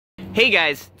Hey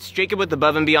guys, it's Jacob with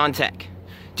Above and Beyond Tech.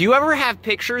 Do you ever have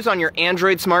pictures on your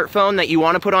Android smartphone that you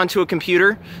want to put onto a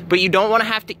computer, but you don't want to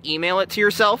have to email it to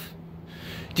yourself?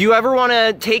 Do you ever want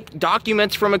to take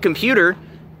documents from a computer,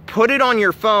 put it on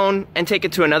your phone, and take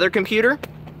it to another computer?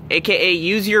 AKA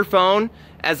use your phone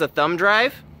as a thumb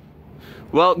drive?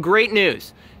 Well, great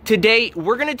news. Today,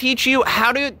 we're going to teach you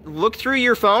how to look through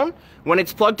your phone when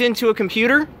it's plugged into a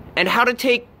computer, and how to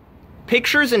take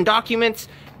pictures and documents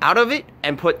out of it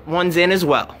and put ones in as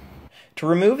well. To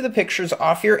remove the pictures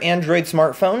off your Android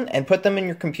smartphone and put them in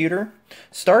your computer,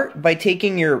 start by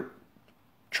taking your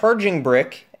charging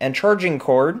brick and charging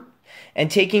cord and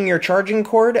taking your charging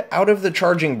cord out of the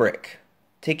charging brick,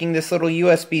 taking this little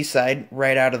USB side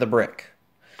right out of the brick.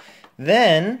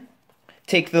 Then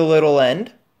take the little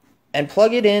end and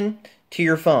plug it in to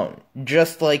your phone,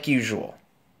 just like usual.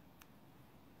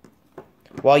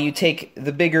 While you take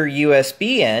the bigger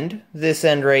USB end, this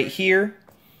end right here,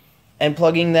 and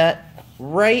plugging that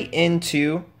right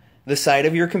into the side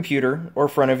of your computer or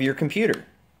front of your computer.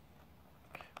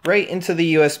 Right into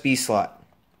the USB slot.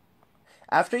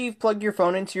 After you've plugged your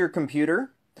phone into your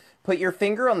computer, put your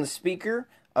finger on the speaker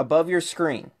above your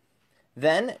screen.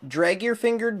 Then drag your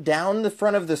finger down the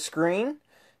front of the screen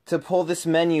to pull this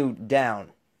menu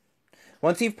down.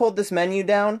 Once you've pulled this menu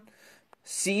down,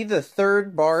 see the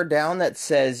third bar down that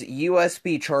says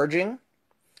USB charging?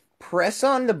 Press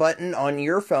on the button on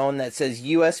your phone that says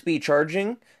USB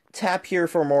charging. Tap here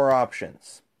for more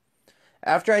options.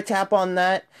 After I tap on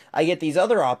that, I get these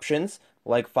other options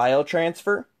like file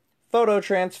transfer, photo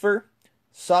transfer,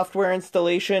 software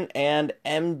installation, and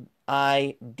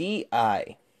MIDI.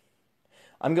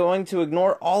 I'm going to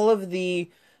ignore all of the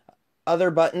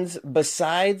other buttons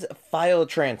besides file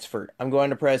transfer. I'm going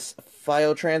to press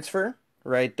file transfer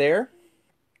right there.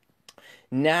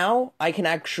 Now I can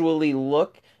actually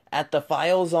look at the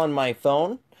files on my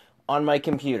phone on my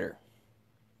computer.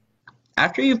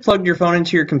 After you've plugged your phone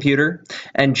into your computer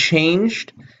and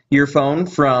changed your phone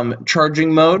from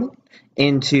charging mode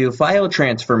into file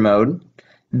transfer mode,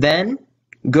 then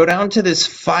go down to this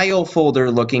file folder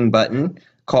looking button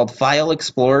called File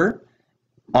Explorer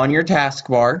on your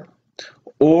taskbar,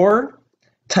 or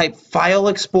type File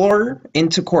Explorer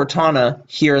into Cortana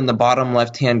here in the bottom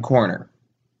left-hand corner.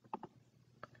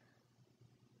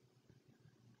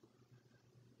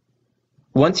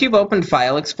 Once you've opened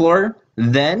File Explorer,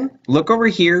 then look over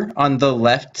here on the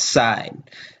left side.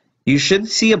 You should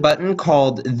see a button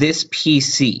called This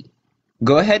PC.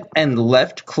 Go ahead and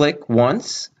left-click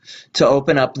once to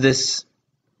open up this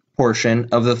portion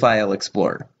of the File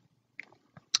Explorer.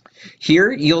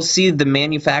 Here, you'll see the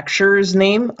manufacturer's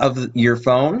name of your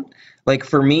phone. Like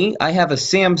for me, I have a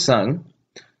Samsung,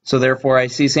 so therefore I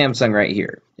see Samsung right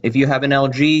here. If you have an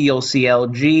LG, you'll see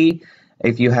LG.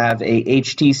 If you have a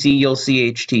HTC, you'll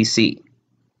see HTC.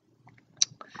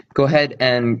 Go ahead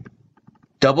and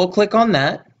double-click on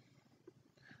that.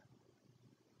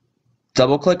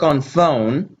 Double-click on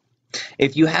phone.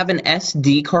 If you have an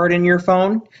SD card in your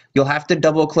phone, you'll have to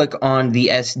double-click on the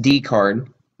SD card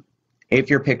if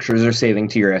your pictures are saving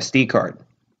to your SD card.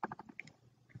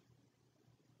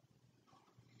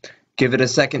 Give it a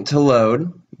second to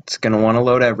load. It's going to want to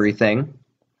load everything.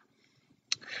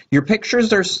 Your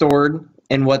pictures are stored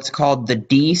in what's called the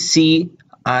DCIM.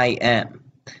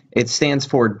 It stands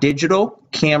for Digital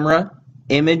Camera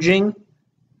Imaging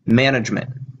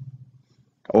Management,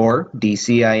 or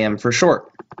DCIM for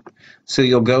short. So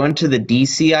you'll go into the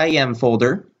DCIM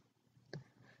folder.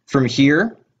 From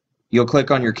here, you'll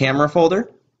click on your camera folder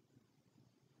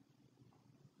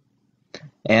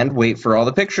and wait for all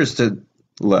the pictures to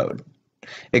load.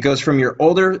 It goes from your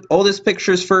oldest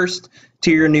pictures first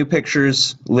to your new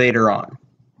pictures later on.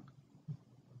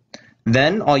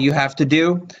 Then all you have to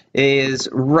do is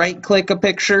right-click a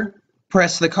picture,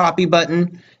 press the copy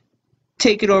button,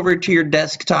 take it over to your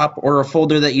desktop or a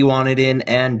folder that you want it in,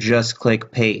 and just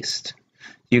click paste.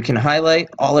 You can highlight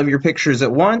all of your pictures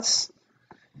at once,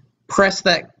 press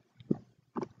the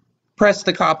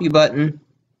copy button,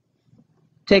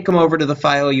 take them over to the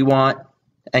file you want,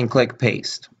 and click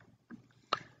paste.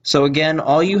 So again,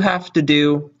 all you have to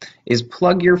do is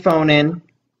plug your phone in,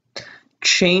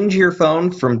 change your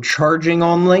phone from charging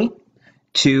only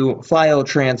to file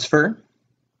transfer,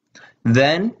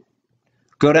 then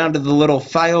go down to the little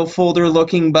file folder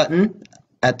looking button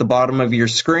at the bottom of your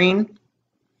screen,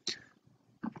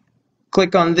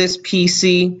 click on This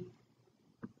PC,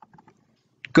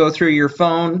 go through your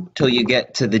phone till you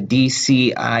get to the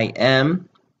DCIM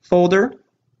folder,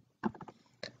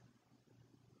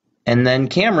 and then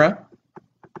camera,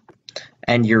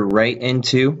 and you're right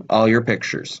into all your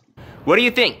pictures. What do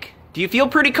you think? Do you feel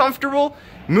pretty comfortable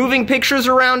moving pictures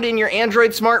around in your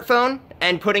Android smartphone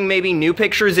and putting maybe new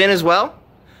pictures in as well?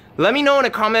 Let me know in a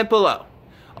comment below.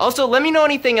 Also, let me know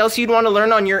anything else you'd want to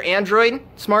learn on your Android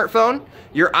smartphone,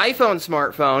 your iPhone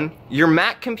smartphone, your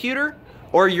Mac computer,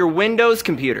 or your Windows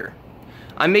computer.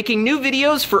 I'm making new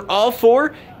videos for all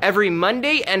four every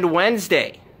Monday and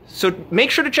Wednesday. So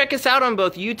make sure to check us out on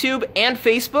both YouTube and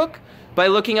Facebook by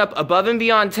looking up Above and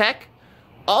Beyond Tech.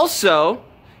 Also,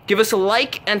 give us a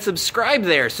like and subscribe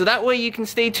there so that way you can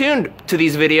stay tuned to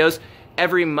these videos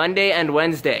every Monday and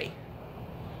Wednesday.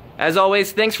 As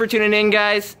always, thanks for tuning in,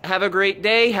 guys. Have a great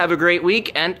day, have a great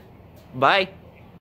week, and bye.